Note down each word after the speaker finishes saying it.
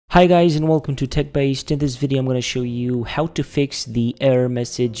Hi guys and welcome to TechBased. In this video I'm going to show you how to fix the error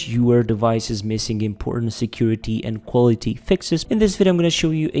message your device is missing important security and quality fixes. In this video I'm going to show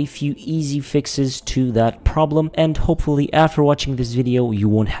you a few easy fixes to that problem, and hopefully after watching this video you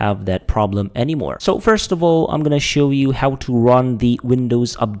won't have that problem anymore. So first of all, I'm going to show you how to run the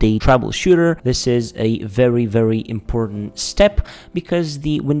Windows Update troubleshooter. This is a very important step because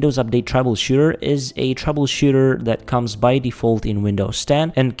the Windows Update troubleshooter is a troubleshooter that comes by default in Windows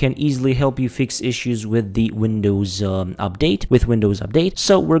 10 and can easily help you fix issues with the Windows Update.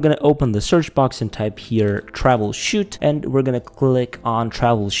 So we're going to open the search box and type here troubleshoot, and we're going to click on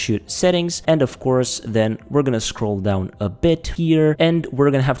troubleshoot settings, and of course then we're going to scroll down a bit here and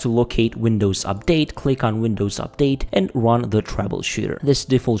we're going to have to locate Windows Update. Click on Windows Update and run the troubleshooter. This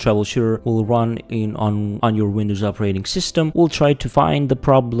default troubleshooter will run on your Windows operating system. We'll try to find the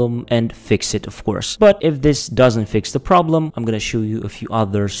problem and fix it, of course. But if this doesn't fix the problem, I'm going to show you a few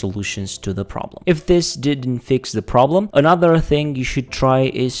other solutions to the problem. If this didn't fix the problem, another thing you should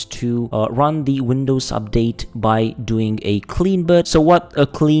try is to run the Windows Update by doing a clean boot. So what a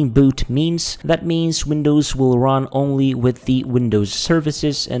clean boot means, that means Windows will run only with the Windows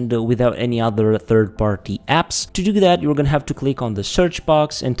services and without any other third-party apps. To do that, you're going to have to click on the search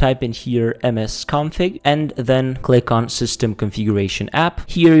box and type in here msconfig and then click on system configuration app.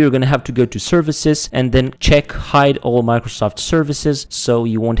 Here you're going to have to go to services and then check hide all Microsoft services, so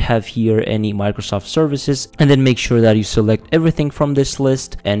you won't have here any Microsoft services, and then make sure that you select everything from this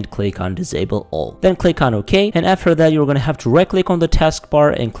list and click on disable all. Then click on OK, and after that you're going to have to right click on the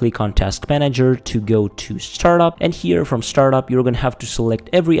taskbar and click on task manager to go to startup, and here from startup you're going to have to select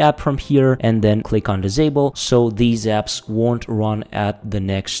every app from here and then click on disable, so these apps won't run at the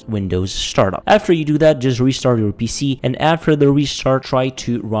next Windows startup. After you do that, just restart your PC, and after the restart try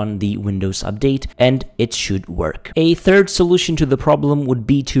to run the Windows Update and it should work. A third solution to the problem would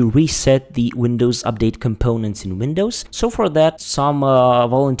be to reset the Windows Update components in Windows. So for that, some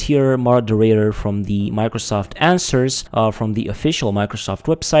volunteer moderator from the Microsoft Answers from the official Microsoft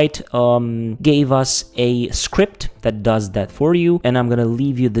website gave us a script that does that for you, and I'm gonna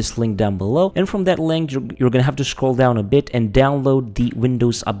leave you this link down below, and from that link you're gonna have to scroll down a bit and download the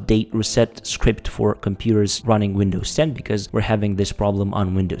Windows Update reset script for computers running Windows 10 because we're having this problem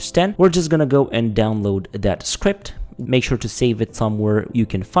on Windows 10. We're just gonna go and download that script. Make sure to save it somewhere you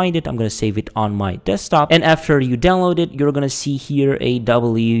can find it. I'm going to save it on my desktop, and after you download it you're going to see here a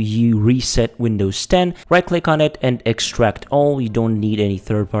WU reset Windows 10. Right click on it and extract all. You don't need any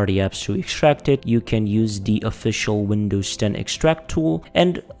third-party apps to extract it. You can use the official Windows 10 extract tool,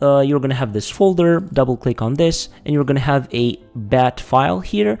 and you're going to have this folder. Double click on this and you're going to have a bat file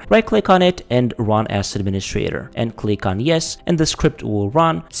here. Right click on it and run as administrator and click on yes, and the script will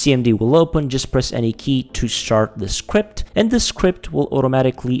run. CMD will open. Just press any key to start the script, and the script will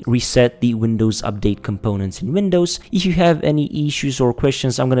automatically reset the Windows Update components in Windows. If you have any issues or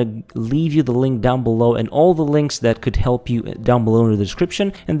questions, I'm going to leave you the link down below and all the links that could help you down below in the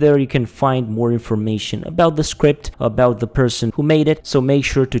description, and there you can find more information about the script, about the person who made it. So make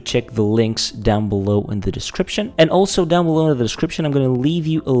sure to check the links down below in the description, and also down below in the description I'm going to leave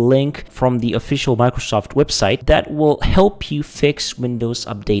you a link from the official Microsoft website that will help you fix Windows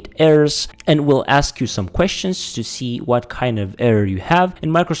Update errors and will ask you some questions to see what kind of error you have,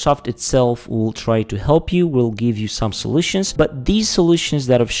 and Microsoft itself will try to help you, will give you some solutions. But these solutions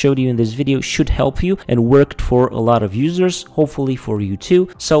that I've showed you in this video should help you and worked for a lot of users, hopefully for you too.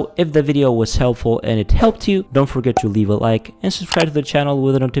 So if the video was helpful and it helped you, don't forget to leave a like and subscribe to the channel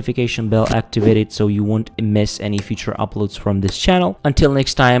with the notification bell activated so you won't miss any future uploads from this channel. Until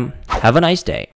next time, have a nice day.